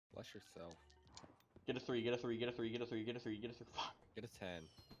Bless yourself. Get a 3, get a 3, get a 3, get a 3, get a 3, get a 3. Fuck. Get a 10.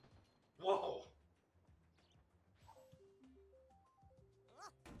 Whoa!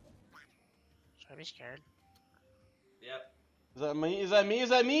 Should I be scared? Yep. Is that me? Is that me? Is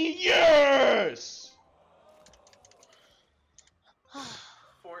that me? Yes! $14.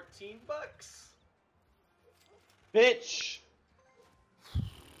 Bitch!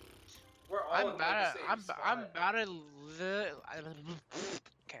 We're all I'm in about the to. same I'm spot. about to.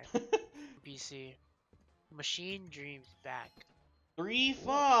 Okay. PC. Machine Dreams back. 3,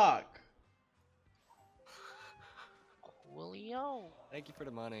 fuck! Coolio. Thank you for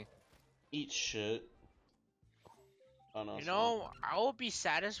the money. Eat shit. Oh no. You know, I will be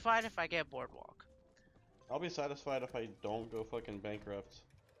satisfied if I get Boardwalk. I'll be satisfied if I don't go fucking bankrupt.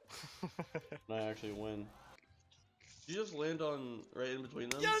 And I actually win. Did you just land on right in between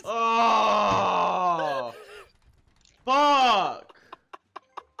them? Yes! Oh! Fuck!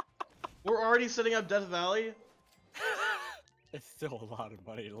 We're already setting up Death Valley? It's still a lot of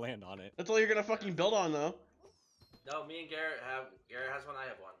money to land on it. That's all you're gonna fucking build on, though. No, me and Garrett have. Garrett has one. I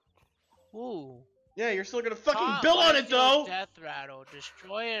have one. Ooh. Yeah, you're still gonna fucking Top build on it, though! Death Rattle.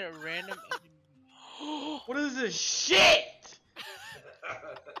 Destroy a random enemy. What is this shit?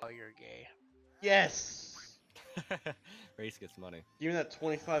 Oh, you're gay. Yes! Race gets money. Give me that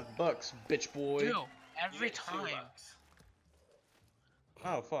 25 bucks, bitch boy. Dude, You every get time. $2.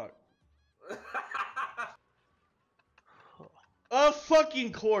 Oh, fuck. Of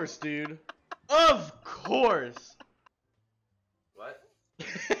fucking course, dude. Of course. What?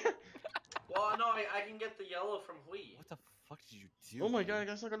 Well, no, I can get the yellow from Hui. What the fuck did you do? Oh my dude? god, I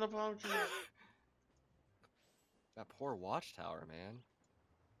guess I got enough options. That poor watchtower, man.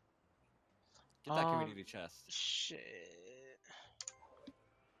 Get that community chest. Shit.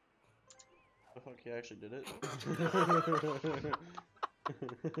 The fuck, he actually did it.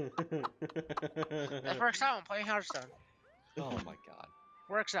 That works out. I'm playing Hearthstone. Oh my god.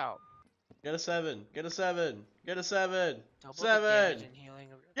 Works out. Get a 7. Get a 7. Get a 7. Double the 7. damage and healing.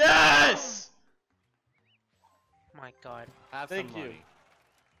 Yes! My god. Have Thank some you. money.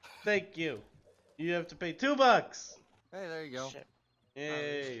 Thank you. You have to pay $2. Hey, there you go. Shit.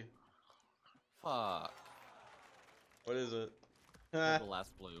 Yay. Fuck. What is it? The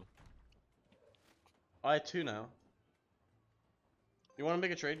last blue. I have 2 now. You want to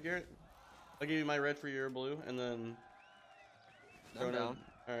make a trade, Garrett? I'll give you my red for your blue, and then... I'm down.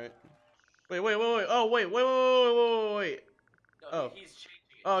 Alright. Wait. Oh, wait. No, Oh. he's changing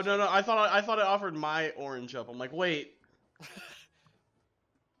it. Oh, He's no. changing I thought it offered my orange up. I'm like, wait.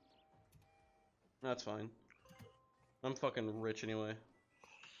 That's fine. I'm fucking rich anyway. it.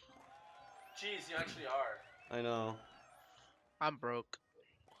 Jeez, you actually are. I know. I'm broke.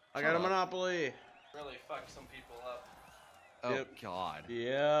 I got a Shut up. monopoly. Really fuck some people up. Oh Yep. god.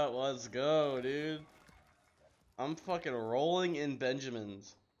 Yeah, let's go, dude. I'm fucking rolling in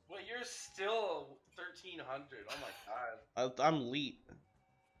Benjamins. Wait, you're still 1,300. Oh my god. I'm elite. You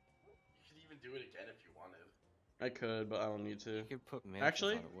could even do it again if you wanted. I could, but I don't need to. You could put mansions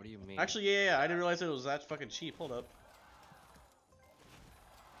Actually? on it. What do you mean? Actually, yeah, I didn't realize it was that fucking cheap. Hold up.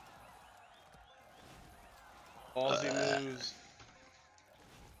 Ballsy moves.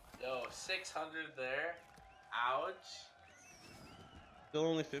 Yo, 600 there. Ouch. Still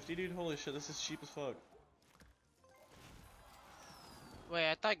only 50, dude? Holy shit, this is cheap as fuck. Wait,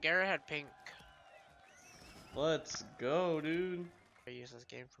 I thought Garrett had pink. Let's go, dude. They use this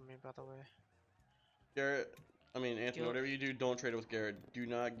game for me, by the way. Garrett, Anthony, Guild. whatever you do, don't trade it with Garrett. Do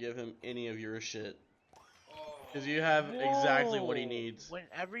not give him any of your shit. Because you have exactly what he Whoa! needs.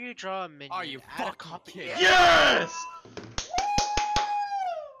 Whenever you draw a minion, Are you add a fucking copy. kidding? Yes!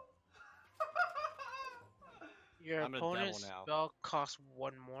 Your I'm a devil opponent's now. spell costs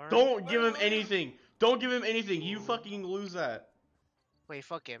 1 more. Don't give him anything. Don't give him anything. You fucking lose that. Wait,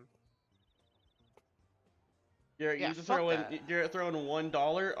 fuck him. Garrett, you Yeah, have to fuck throw in. that. Garrett, throw in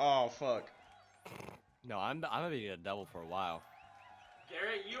 $1. Oh fuck. No, I'm gonna be a devil for a while.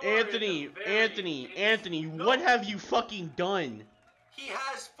 Garrett, you are Anthony, in the very Anthony, No, what have you fucking done? He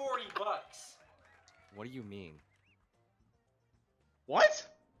has $40. What do you mean? What?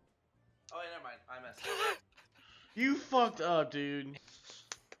 Oh, wait, never mind. I messed up. You fucked up, dude.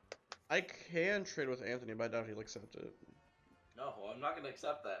 I can trade with Anthony, but I doubt he'll accept it. No, I'm not gonna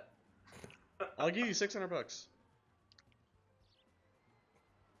accept that. I'll give you $600.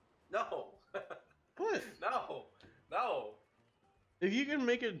 No. What? No. No. If you can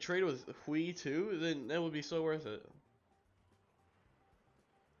make a trade with Hui too, then that would be so worth it.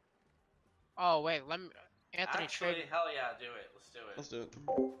 Oh wait, let me. Anthony Actually, trade. hell yeah, do it. Let's do it. Let's do it.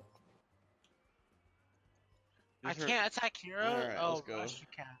 I Just can't attack hero. Alright, Oh, let's go. gosh, you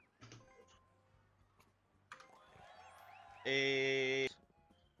can. A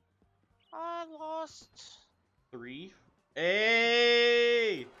I lost. 3.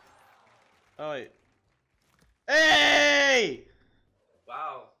 A. Oh wait. Hey!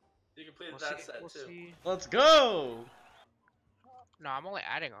 Wow. You completed We'll that see. set We'll too. see. Let's go! No, I'm only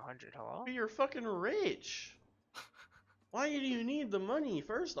adding 100. Hello. You're fucking rich. Why do you need the money,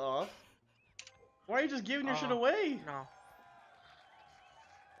 first off? Why are you just giving your shit away? No,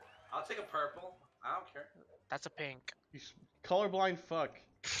 I'll take a purple. I don't care. that's a pink. You colorblind fuck.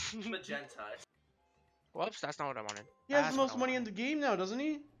 Magenta. Whoops, that's not what I wanted. He has That's the what most I money in wanted. the game now, doesn't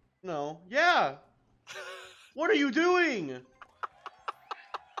he? No. Yeah! What are you doing?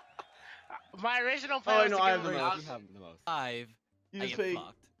 My original Oh, plan I was know, to I give have him the a most. You thousand. have the most. 5. You I just get pay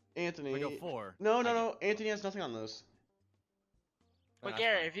fucked. Anthony. If I go 4. No, I no, get- no. Anthony has nothing on this. But That's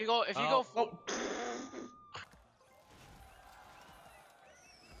Garrett, fine. if you go Oh. full, Oh.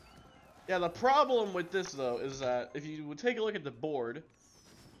 Yeah, the problem with this though is that if you would take a look at the board,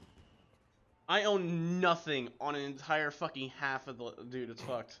 I own nothing on an entire fucking half of the dude. It's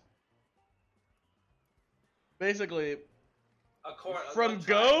fucked. Basically, from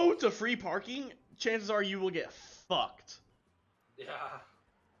go to free parking, chances are you will get fucked. Yeah.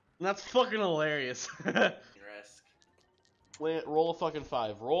 And that's fucking hilarious. Risk. Wait, roll a fucking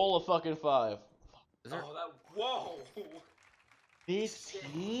 5. Roll a fucking 5. Is there... Oh, that. Whoa!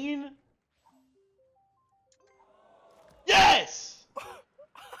 15? Yes!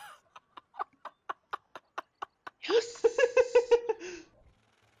 yes.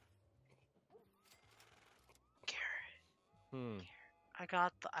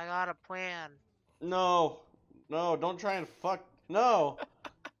 Garrett, I got a plan. No. No, don't try and fuck. No.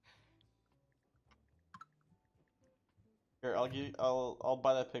 Here, I'll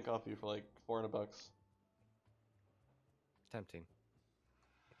buy that pink off you for like $400. Tempting.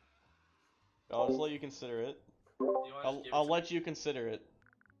 I'll just let you consider it. I'll let you consider it.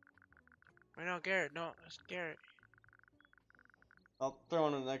 Wait, no, Garrett, no, it's Garrett. I'll throw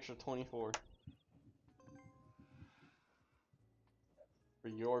in an extra 24. For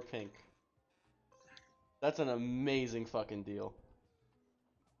your pink. That's an amazing fucking deal.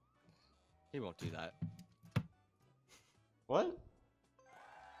 He won't do that. What?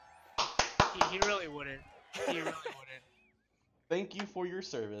 He really wouldn't. He really wouldn't. Thank you for your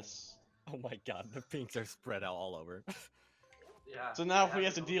service. Oh my god, the pinks are spread out all over. Yeah. So now he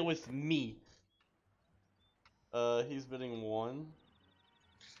has to deal with me. He's bidding 1.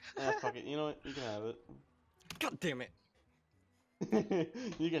 Ah, fuck it. You know what? You can have it. God damn it.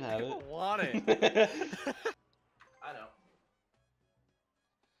 You can have I it. don't want it. I know.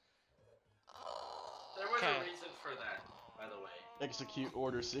 There was a reason for that, by the way. Execute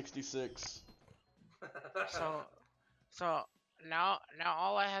order 66. So now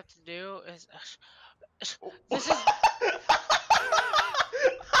all I have to do is this is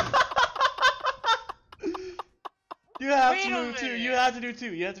You have Wait to a do 2. You minute. have to do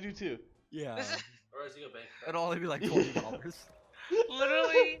 2. You have to do 2. Yeah. This is Or is he gonna bank? It'll only be like $20.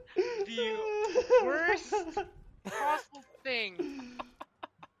 literally the worst possible thing.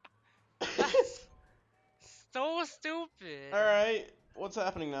 That's so stupid. Alright, what's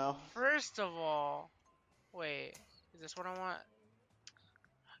happening now? First of all, wait, is this what I want?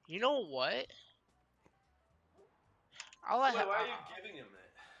 You know what? I'll let Wait, why are you giving him it?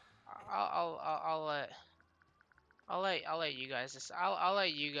 I'll let you guys I'll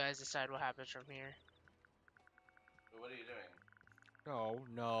let you guys decide what happens from here. What are you doing? No,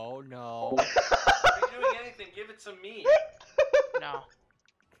 no, no. Are you doing anything? Give it to me. No.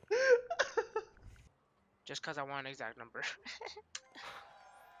 Just cause I want an exact number.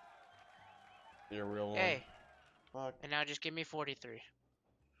 You're a real one. Hey, Fuck. and now just give me 43.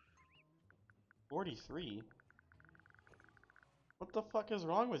 43? What the fuck is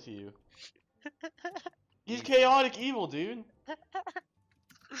wrong with you? He's chaotic evil, dude.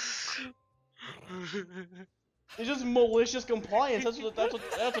 It's just malicious compliance. That's what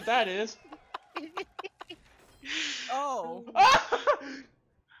that is. Oh.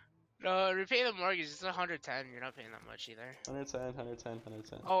 No, repay the mortgage. It's 110. You're not paying that much either. 110, 110,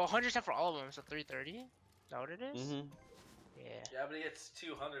 110. Oh, 110 for all of them. So 330. Is that what it is? Mhm. Yeah. Yeah, but he gets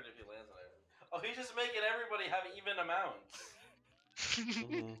 200 if he lands on it. Oh, he's just making everybody have even amounts.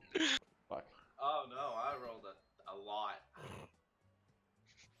 Mhm. Fuck. Oh no, I rolled a lot.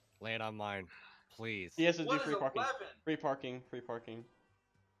 Land on mine, please. He has to do What is free parking. 11? Free parking. Free parking.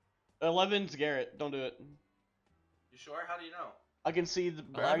 11's Garrett. Don't do it. You sure? How do you know? I can see the.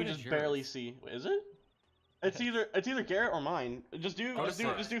 I 11 can is just barely yours. see. Wait, is it? It's either Garrett or mine. Just do Oh, just do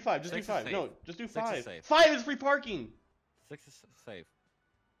sorry. just do 5. Just 6 do is 5. safe. No, just do 6 is 5. safe. 5 is free parking. 6 is safe.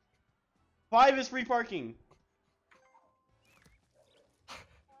 5 is free parking.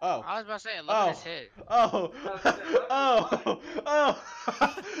 Oh. I was about to say, Oh. limit is hit. Oh. Oh. Oh.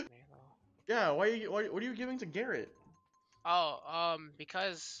 Mango. Yeah. What are you giving to Garrett? Oh,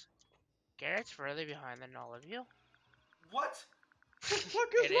 because Garrett's further behind than all of you. What? What the fuck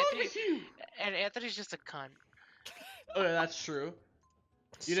is And wrong Anthony, with you? and Anthony's just a cunt. Okay, that's true.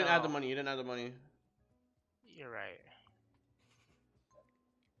 You didn't add the So, money. You didn't add the money. You're right.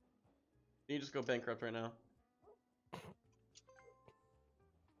 You just go bankrupt right now.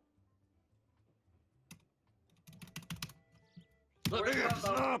 The worst part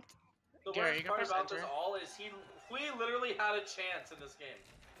about, the Garrett, you worst can part press about this enter. all is we literally had a chance in this game.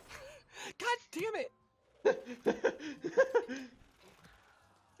 God damn it!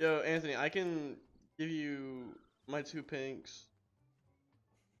 Yo, Anthony, I can give you my 2 pinks.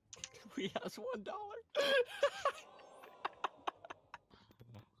 We has $1.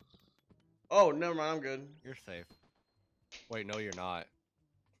 Oh, never mind. I'm good. You're safe. Wait, no, you're not.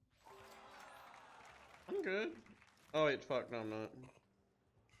 I'm good. Oh wait, fuck. No, I'm not.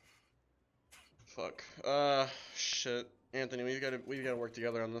 Fuck. Shit. Anthony, we've gotta work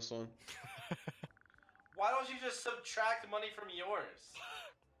together on this one. Why don't you just subtract money from yours?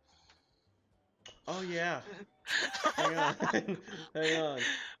 Oh yeah. Hang on. Hang on.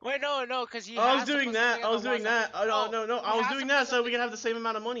 Wait, no, because he. I was has to doing put that. something I in was the doing one that. side. Oh, no. I was has doing to that put so we can have the same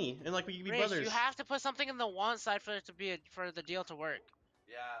amount of money and like we could be Race, brothers. you have to put something in the one side for it to be for the deal to work.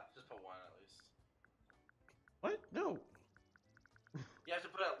 Yeah, just put one at least. What? No. You have to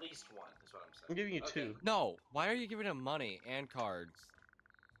put at least one, is what I'm saying. I'm giving you Okay. 2 No, why are you giving him money and cards?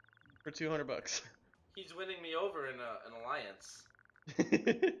 for $200. He's winning me over in an alliance.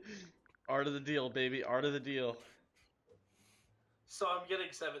 Art of the deal, baby. Art of the deal. So I'm getting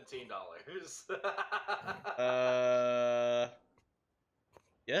 $17.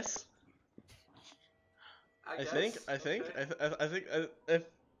 Yes. I guess. think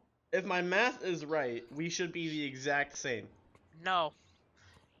if my math is right, we should be the exact same. No.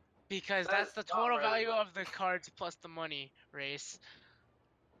 Because That that's is the not total right. value of the cards plus the money, Race.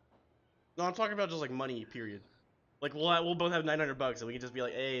 No, I'm talking about just like money, period. Like we'll both have $900 and we can just be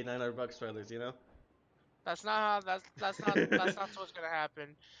like, hey, $900 brothers, you know? That's not how. That's not what's gonna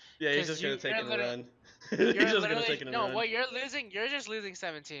happen. Yeah, he's 'Cause just gonna take you're it and literally- run. You're He's just gonna literally take it and no. run. What you're losing, you're just losing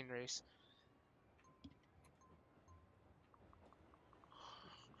 17, Race.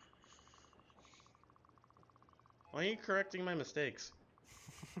 Why are you correcting my mistakes?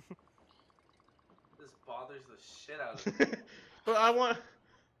 This bothers the shit out of me. But I want.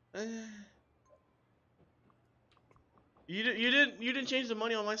 You didn't change the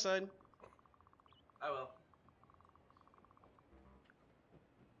money on my side. I will.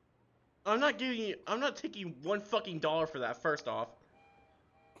 I'm not taking $1 fucking dollar for that. First off.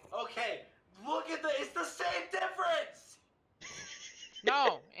 Okay, look at it's the same difference!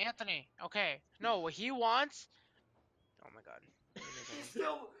 No, Anthony. Okay. No, what he wants. Oh my God. He's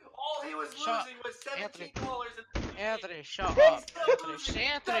still, all he was Shut- losing was $17 Anthony. in the Anthony, shut He's up. still losing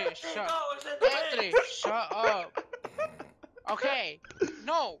Anthony, shut. $17 in the Anthony, bank. shut up. Okay.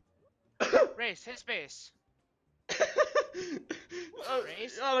 No. Race, hit space.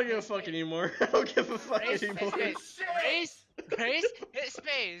 Race, I don't give a hit fuck space. anymore. I don't give a fuck Race, anymore. hit space. Race, hit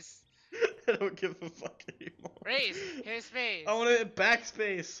space. I don't give a fuck anymore. Race, hit space. I want to hit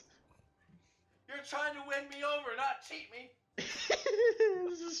backspace. You're trying to win me over, not cheat me.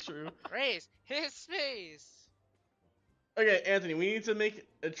 This is true. Race, hit space. Okay, Anthony, we need to make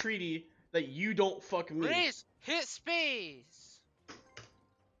a treaty that you don't fuck me. Race, hit space.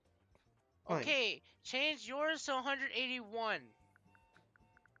 Fine. Okay, change yours to 181.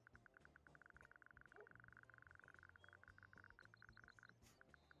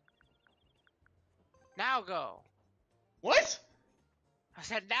 Now go. What? I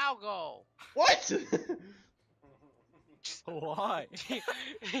said now go. What? Why?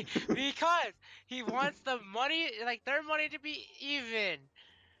 Because he wants the money, like their money to be even.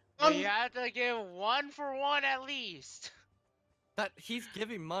 Um, We have to give 1 for 1 at least. That he's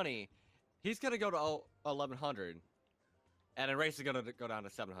giving money. He's gonna go to 1100, and then Race is gonna go down to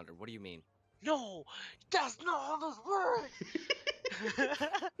 700. What do you mean? No, that's not how this works. No,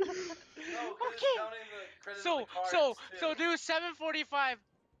 because it's counting the credit So of the cards, so too. do 745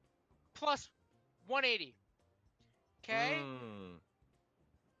 plus 180. Okay?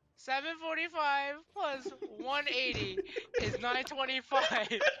 745 plus 180 is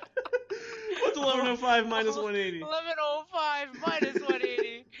 925. What's 1105 minus 180? 1105 minus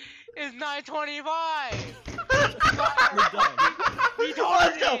 180 is 925. We're done. Let's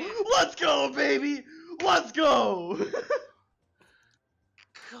go! Let's go, baby! Let's go!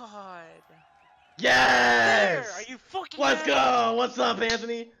 God. Yes! There! Are you fucking Let's kidding me? go! What's up,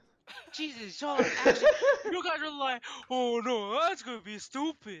 Anthony? Jesus, y'all are actually. You guys are like, oh no, that's gonna be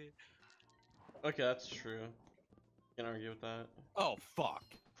stupid. Okay, that's true. Can't argue with that. Oh fuck.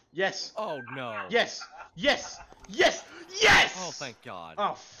 Yes! Oh no. Yes! Yes! Yes! Yes! Oh thank God.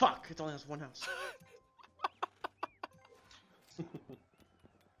 Oh fuck! It only has one house.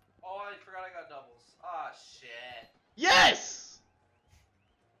 Oh, I forgot I got doubles. Ah, shit. Yes!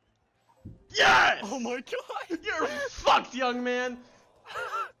 Yes! Oh my God. You're fucked, young man!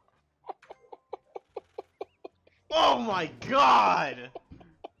 Oh my god!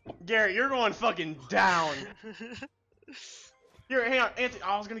 Garrett, you're going fucking down. Here, hang on, Anthony.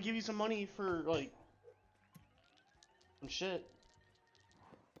 I was gonna give you some money for, like, some shit.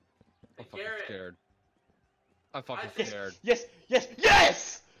 I'm fucking Garrett. scared. I'm fucking Yes. scared. Yes! Yes!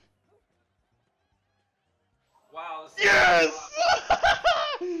 Yes! Wow. This is Yes!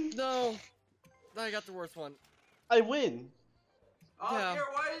 No. I got the worst one. I win. Oh, Yeah. Garrett,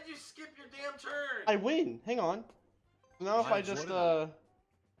 why did you skip your damn turn? I win. Hang on. So now if Why? I just, What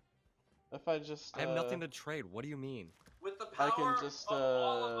I have nothing to trade. What do you mean? With the I power can just, of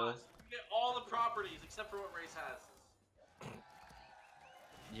all of us, you get all the properties except for what race has.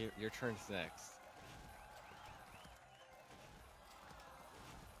 Your turn's next.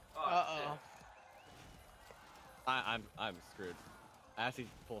 Oh, Uh-oh. I'm screwed. I have to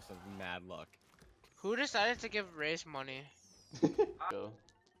pull some mad luck. Who decided to give Race money? Go.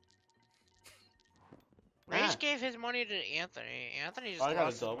 Race Ah. gave his money to Anthony. Anthony just I got a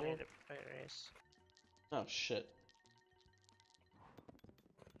lost his money double? to play Race. Oh shit.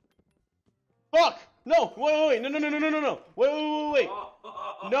 Fuck! No! Wait! No! No! No! No! No! No! No! Wait!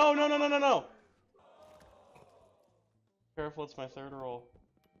 Oh. No! No! No! No! No! No! Careful, it's my third roll.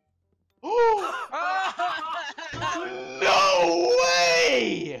 No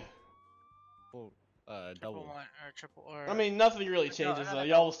way! Oh, Triple double. one or triple or. I mean, nothing really No, changes no, though. no.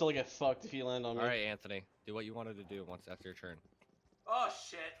 Y'all will still get fucked if you land on me. All right, Anthony. Do what you wanted to do once after your turn. Oh,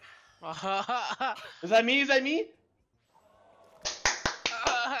 shit. Is that me? Is that me?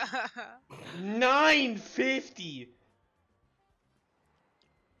 950.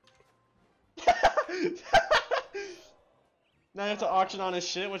 Now I have to auction on his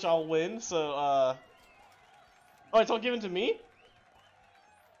shit, which I'll win. So, oh, it's all given to me.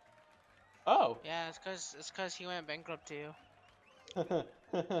 Oh. Yeah, it's cause he went bankrupt too.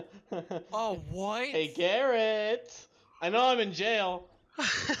 Oh, what? Hey, Garrett. I know I'm in jail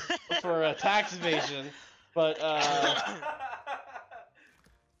for tax evasion, but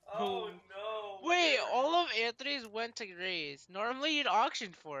Oh, no. Wait, all of Anthony's went to Race. Normally you'd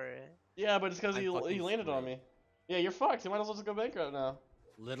auction for it. yeah, but it's because I'm he fucking landed on screwed. me. Yeah, you're fucked. You might as well just go bankrupt now.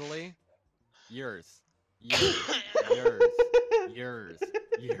 Literally, yours. Yours. Yours. Yours.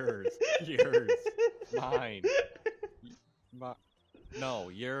 Yours. Yours. Mine. No,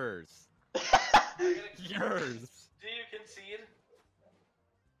 yours. Yours. Do you concede?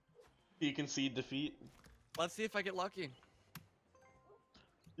 You concede defeat. Let's see if I get lucky.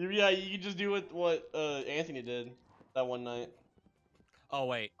 Yeah, you can just do what Anthony did that one night. Oh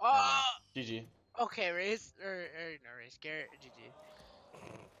wait. Oh, GG. okay, Race or no Race, Garrett, GG.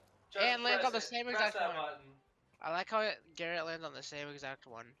 Just And land press on the it. same Press exact that one. button. I like how Garrett lands on the same exact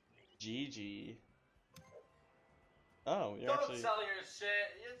one. GG. Oh, you're Don't actually. sell your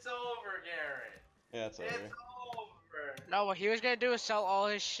shit. It's over, Garrett. Yeah, it's over. It's over. No, what he was gonna do is sell all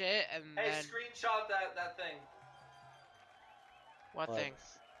his shit and Hey, then screenshot that thing. what thing?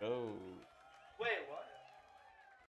 Let's go. Wait, what?